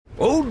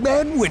Old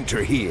Man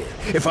Winter here.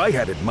 If I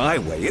had it my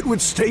way, it would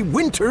stay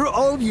winter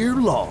all year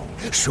long.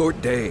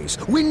 Short days,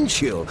 wind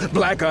chill,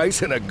 black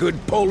ice, and a good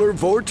polar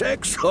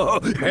vortex.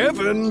 Oh,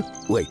 heaven!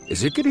 Wait,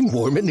 is it getting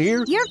warm in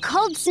here? Your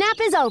cold snap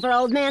is over,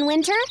 Old Man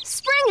Winter.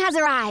 Spring has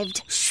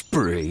arrived.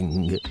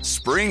 Spring.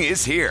 Spring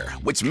is here,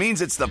 which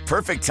means it's the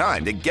perfect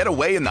time to get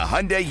away in the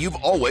Hyundai you've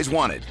always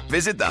wanted.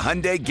 Visit the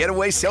Hyundai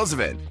Getaway Sales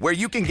Event, where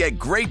you can get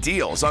great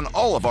deals on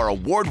all of our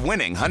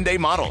award-winning Hyundai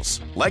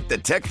models, like the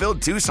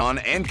tech-filled Tucson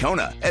and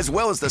Kona, as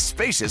well as the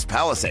spacious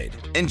Palisade.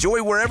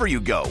 Enjoy wherever you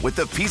go with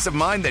the peace of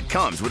mind that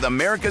comes with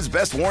America's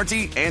best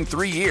warranty and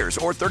 3 years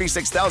or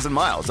 36,000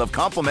 miles of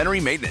complimentary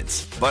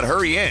maintenance. But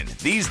hurry in,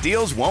 these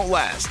deals won't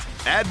last.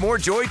 Add more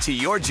joy to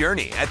your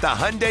journey at the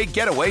Hyundai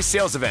Getaway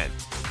Sales Event.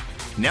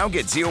 Now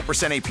get 0%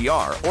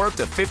 APR or up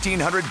to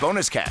 $1,500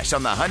 bonus cash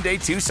on the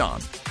Hyundai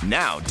Tucson.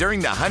 Now,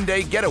 during the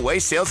Hyundai Getaway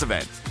Sales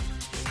Event.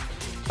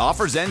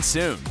 Offers end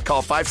soon.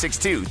 Call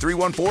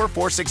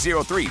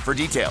 562-314-4603 for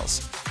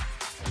details.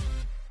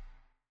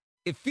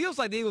 It feels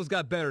like the Eagles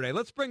got better today.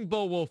 Let's bring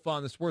Bo Wolf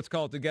on the Sports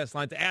Call to Guest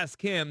Line to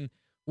ask him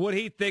what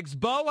he thinks.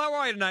 Bo, how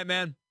are you tonight,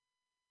 man?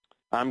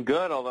 I'm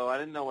good, although I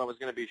didn't know I was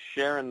going to be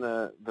sharing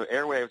the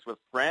airwaves with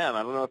Fran.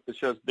 I don't know if the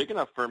show's big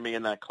enough for me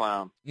and that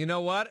clown. You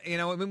know what?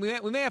 We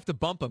may have to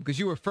bump him because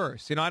you were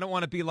first. I don't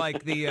want to be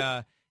like the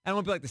I don't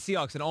want to be like the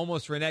Seahawks and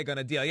almost renege on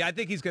a deal. Yeah, I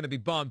think he's going to be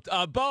bumped.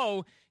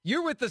 Bo,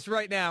 you're with us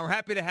right now. We're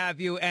happy to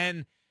have you.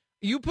 And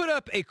you put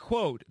up a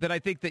quote that I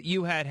think that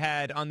you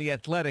had on The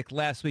Athletic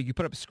last week. You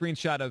put up a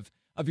screenshot of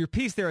your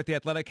piece there at The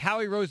Athletic.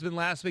 Howie Roseman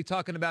last week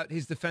talking about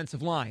his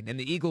defensive line and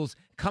the Eagles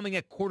coming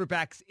at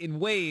quarterbacks in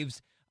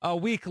waves. A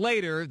week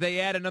later, they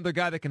add another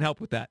guy that can help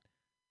with that.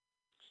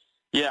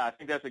 Yeah, I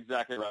think that's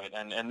exactly right.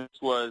 And this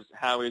was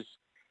Howie's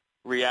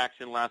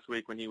reaction last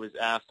week when he was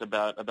asked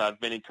about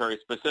Vinny Curry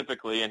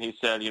specifically, and he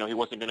said, he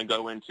wasn't going to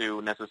go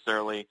into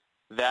necessarily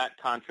that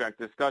contract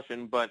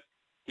discussion, but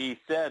he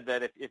said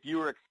that if you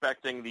were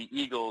expecting the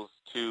Eagles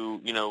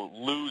to,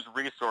 lose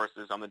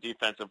resources on the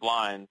defensive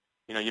line,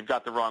 you've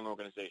got the wrong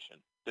organization.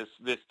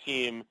 This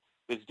team,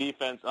 this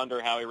defense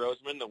under Howie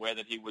Roseman, the way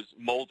that he was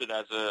molded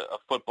as a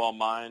football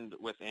mind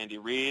with Andy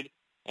Reid,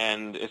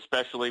 and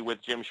especially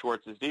with Jim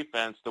Schwartz's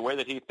defense, the way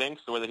that he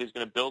thinks, the way that he's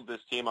going to build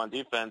this team on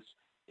defense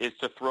is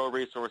to throw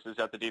resources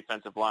at the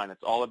defensive line.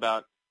 It's all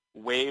about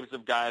waves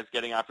of guys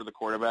getting after the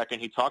quarterback,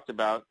 and he talked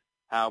about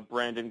how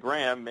Brandon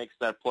Graham makes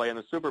that play in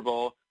the Super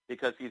Bowl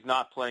because he's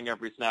not playing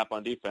every snap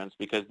on defense,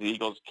 because the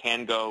Eagles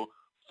can go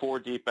 4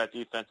 deep at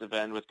defensive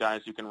end with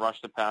guys who can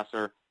rush the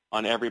passer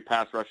on every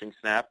pass rushing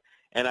snap.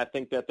 And I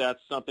think that that's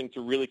something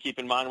to really keep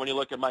in mind when you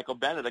look at Michael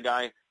Bennett, a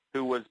guy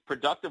who was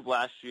productive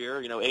last year,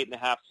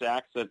 8.5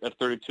 sacks at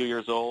 32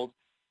 years old,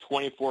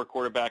 24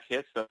 quarterback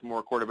hits. That's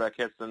more quarterback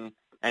hits than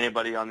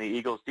anybody on the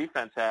Eagles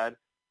defense had.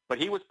 But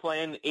he was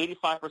playing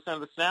 85% of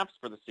the snaps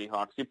for the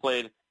Seahawks. He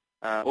played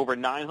over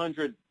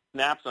 900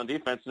 snaps on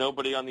defense.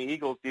 Nobody on the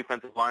Eagles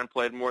defensive line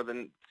played more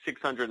than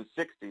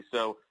 660.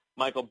 So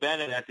Michael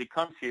Bennett, as he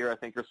comes here, I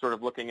think you're sort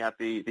of looking at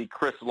the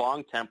Chris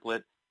Long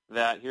template,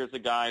 that here's a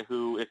guy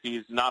who, if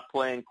he's not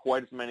playing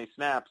quite as many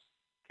snaps,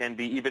 can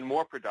be even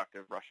more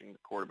productive rushing the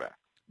quarterback.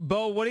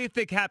 Bo, what do you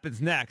think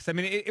happens next? I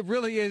mean, it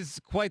really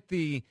is quite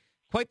the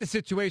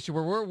situation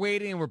where we're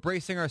waiting and we're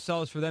bracing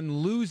ourselves for them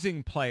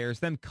losing players,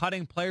 them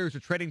cutting players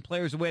or trading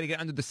players away to get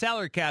under the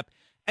salary cap,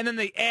 and then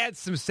they add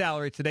some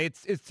salary today.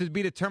 It's to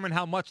be determined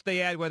how much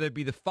they add, whether it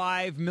be the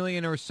 $5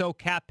 million or so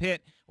cap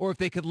hit, or if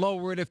they could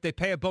lower it if they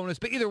pay a bonus.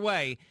 But either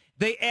way,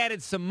 they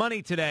added some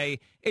money today.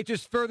 It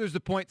just furthers the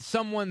point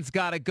someone's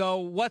got to go.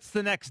 What's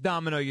the next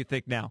domino, you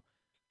think, now?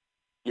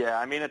 Yeah,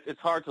 I mean,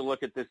 it's hard to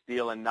look at this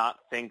deal and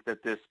not think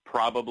that this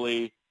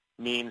probably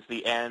means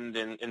the end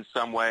in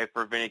some way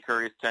for Vinny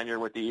Curry's tenure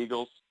with the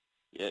Eagles.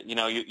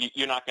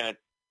 You're not going to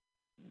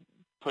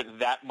put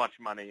that much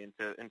money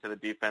into the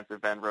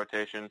defensive end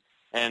rotation,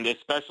 and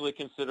especially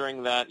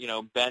considering that,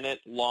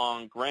 Bennett,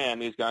 Long, Graham,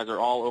 these guys are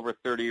all over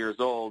 30 years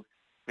old.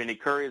 Vinny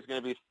Curry is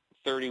going to be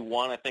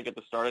 31, I think, at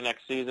the start of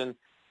next season.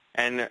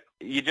 And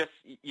you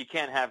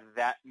can't have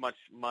that much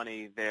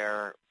money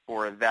there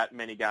for that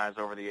many guys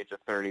over the age of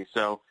 30.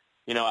 So,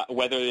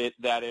 whether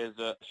that is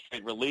a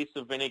straight release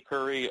of Vinny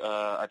Curry,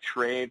 a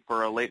trade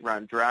for a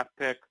late-round draft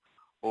pick,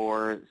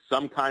 or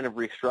some kind of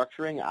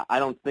restructuring, I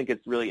don't think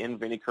it's really in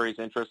Vinny Curry's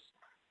interest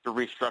to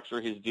restructure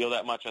his deal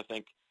that much. I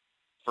think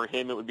for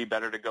him it would be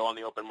better to go on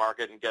the open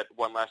market and get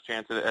one last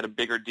chance at a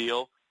bigger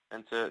deal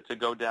and to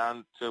go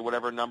down to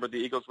whatever number the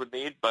Eagles would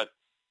need. But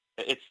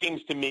it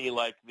seems to me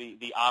like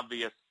the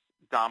obvious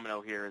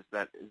domino here is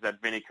that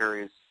Vinny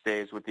Curry's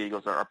days with the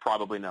Eagles are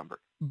probably numbered.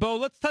 Bo,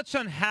 let's touch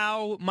on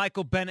how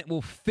Michael Bennett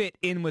will fit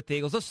in with the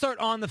Eagles. Let's start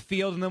on the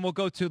field, and then we'll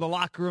go to the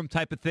locker room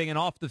type of thing and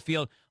off the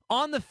field.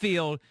 On the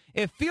field,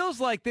 it feels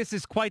like this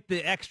is quite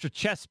the extra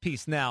chess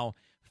piece now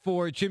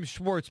for Jim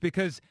Schwartz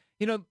because,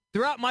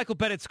 throughout Michael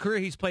Bennett's career,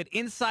 he's played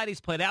inside,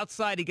 he's played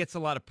outside, he gets a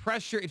lot of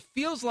pressure. It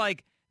feels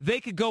like they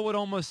could go with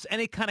almost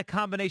any kind of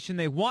combination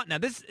they want. Now,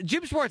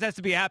 Jim Schwartz has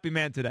to be a happy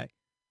man today.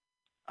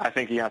 I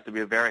think he has to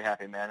be a very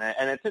happy man.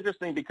 And it's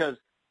interesting because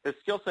his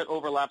skill set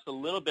overlaps a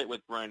little bit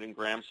with Brandon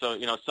Graham. So,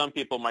 some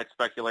people might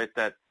speculate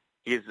that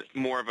he's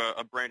more of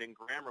a Brandon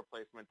Graham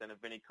replacement than a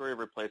Vinny Curry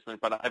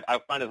replacement. But I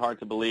find it hard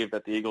to believe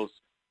that the Eagles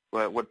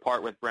would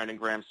part with Brandon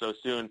Graham so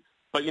soon.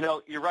 But,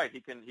 you're right. He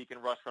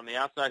can rush from the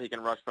outside. He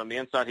can rush from the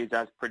inside. He's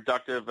as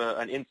productive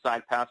an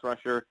inside pass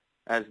rusher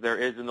as there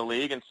is in the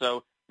league. And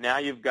so now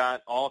you've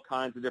got all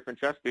kinds of different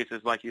chess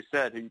pieces, like you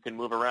said, who you can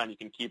move around. You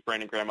can keep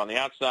Brandon Graham on the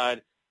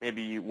outside.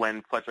 Maybe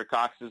when Fletcher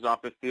Cox is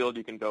off the field,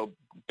 you can go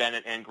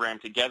Bennett and Graham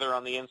together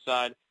on the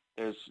inside.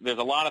 There's a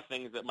lot of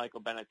things that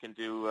Michael Bennett can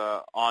do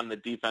on the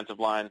defensive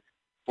line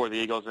for the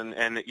Eagles,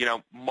 and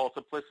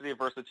multiplicity,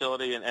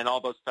 versatility, and all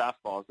those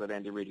fastballs that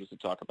Andy Reid used to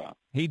talk about.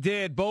 He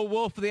did. Bo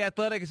Wulf of the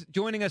Athletic is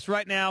joining us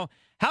right now.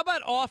 How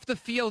about off the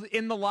field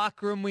in the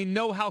locker room? We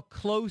know how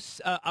close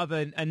of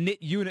a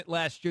knit unit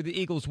last year the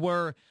Eagles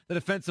were, the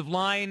defensive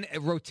line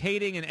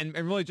rotating and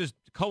really just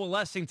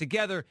coalescing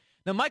together.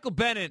 Now, Michael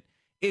Bennett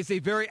is a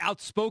very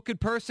outspoken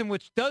person,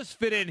 which does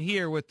fit in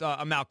here with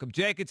a Malcolm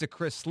Jenkins, a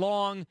Chris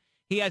Long.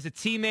 He has a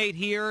teammate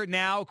here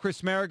now,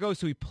 Chris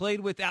Maragos, who he played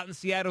with out in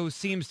Seattle, who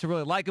seems to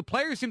really like him.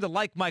 Players seem to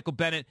like Michael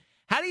Bennett.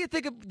 How do you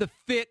think of the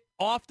fit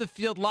off the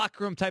field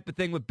locker room type of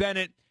thing with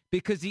Bennett,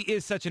 because he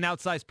is such an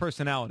outsized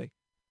personality?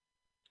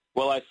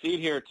 Well, I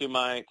see here to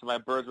my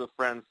Birds with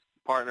Friends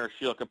partner,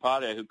 Sheil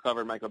Kapadia, who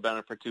covered Michael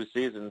Bennett for 2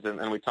 seasons,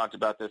 and we talked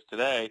about this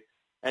today.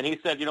 And he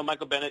said,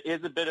 Michael Bennett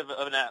is a bit of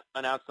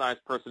an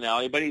outsized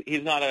personality, but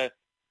he's not a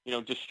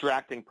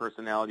distracting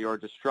personality or a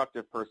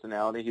destructive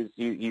personality.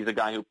 He's a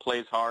guy who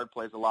plays hard,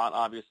 plays a lot,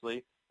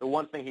 obviously. The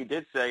one thing he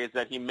did say is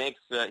that he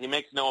makes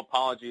no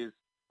apologies,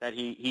 that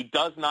he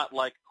does not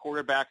like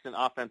quarterbacks and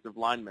offensive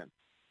linemen.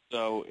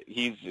 So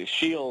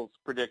Sheil's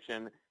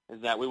prediction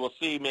is that we will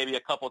see maybe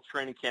a couple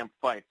training camp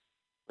fights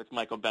with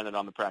Michael Bennett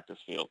on the practice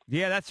field.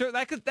 Yeah,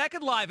 that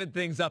could liven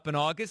things up in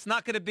August.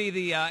 Not going to be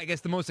the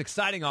most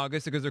exciting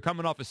August, because they're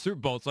coming off a Super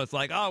Bowl, so it's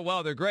like, oh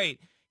well, they're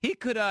great. He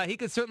could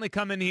certainly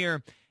come in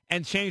here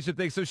and change the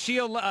thing. So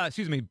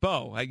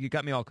Bo, you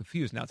got me all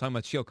confused now. Talking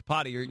about Sheil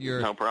Kapadia,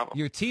 no problem.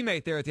 Your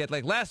teammate there at the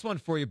Athletic. Last one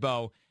for you,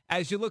 Bo.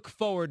 As you look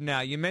forward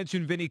now, you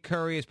mentioned Vinny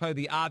Curry is probably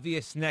the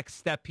obvious next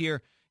step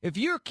here. If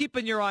you're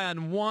keeping your eye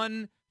on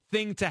one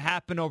thing to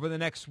happen over the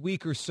next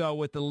week or so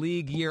with the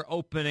league year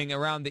opening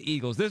around the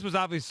Eagles, this was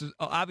obviously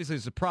a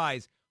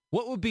surprise.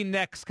 What would be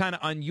next kind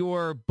of on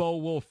your Bo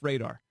Wulf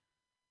radar?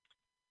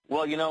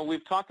 Well,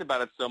 we've talked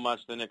about it so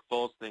much, the Nick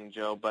Foles thing,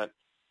 Joe, but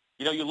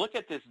you look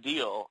at this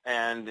deal,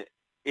 and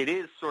it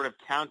is sort of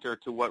counter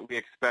to what we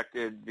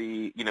expected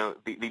the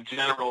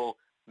general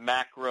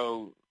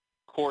macro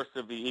course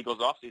of the Eagles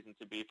offseason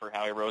to be for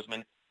Howie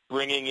Roseman,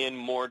 bringing in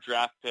more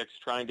draft picks,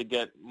 trying to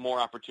get more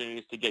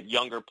opportunities to get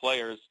younger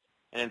players,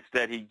 and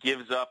instead he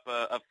gives up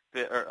a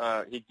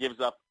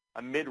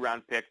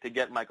mid-round pick to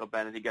get Michael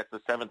Bennett. He gets the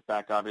 7th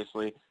back,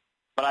 obviously.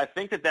 But I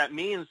think that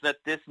means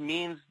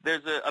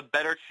there's a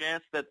better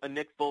chance that a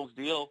Nick Foles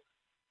deal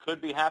could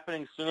be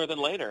happening sooner than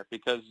later,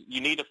 because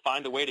you need to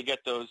find a way to get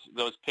those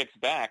picks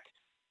back.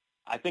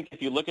 I think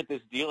if you look at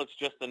this deal, it's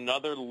just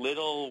another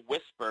little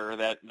whisper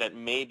that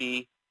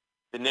maybe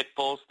the Nick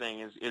Foles thing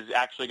is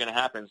actually going to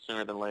happen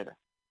sooner than later.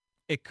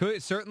 It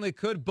certainly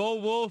could. Bo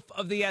Wulf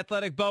of The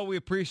Athletic. Bo, we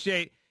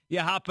appreciate you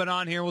hopping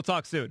on here. We'll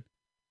talk soon.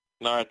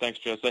 All right, thanks,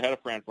 Joe. Say hi to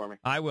Fran for me.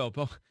 I will.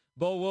 Bo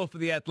Wulf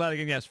of The Athletic.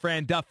 And yes,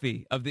 Fran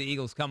Duffy of the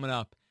Eagles coming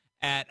up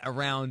at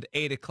around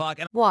 8 o'clock.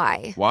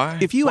 Why?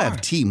 If you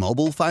have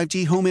T-Mobile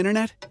 5G home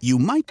internet, you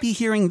might be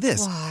hearing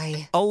this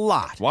Why? a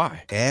lot.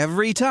 Why?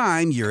 Every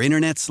time your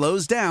internet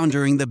slows down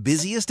during the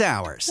busiest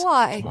hours.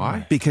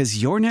 Why?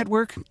 Because your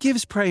network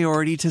gives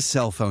priority to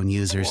cell phone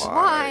users.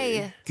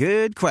 Why?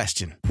 Good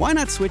question. Why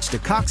not switch to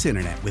Cox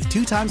Internet with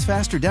 2 times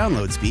faster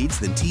download speeds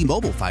than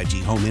T-Mobile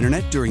 5G home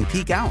internet during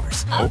peak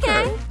hours?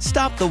 Okay.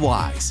 Stop the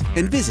whys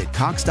and visit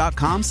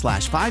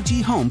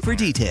cox.com/5G home for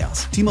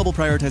details. T-Mobile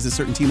prioritizes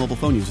certain T-Mobile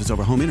phone users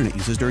over home internet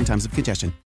users during times of congestion.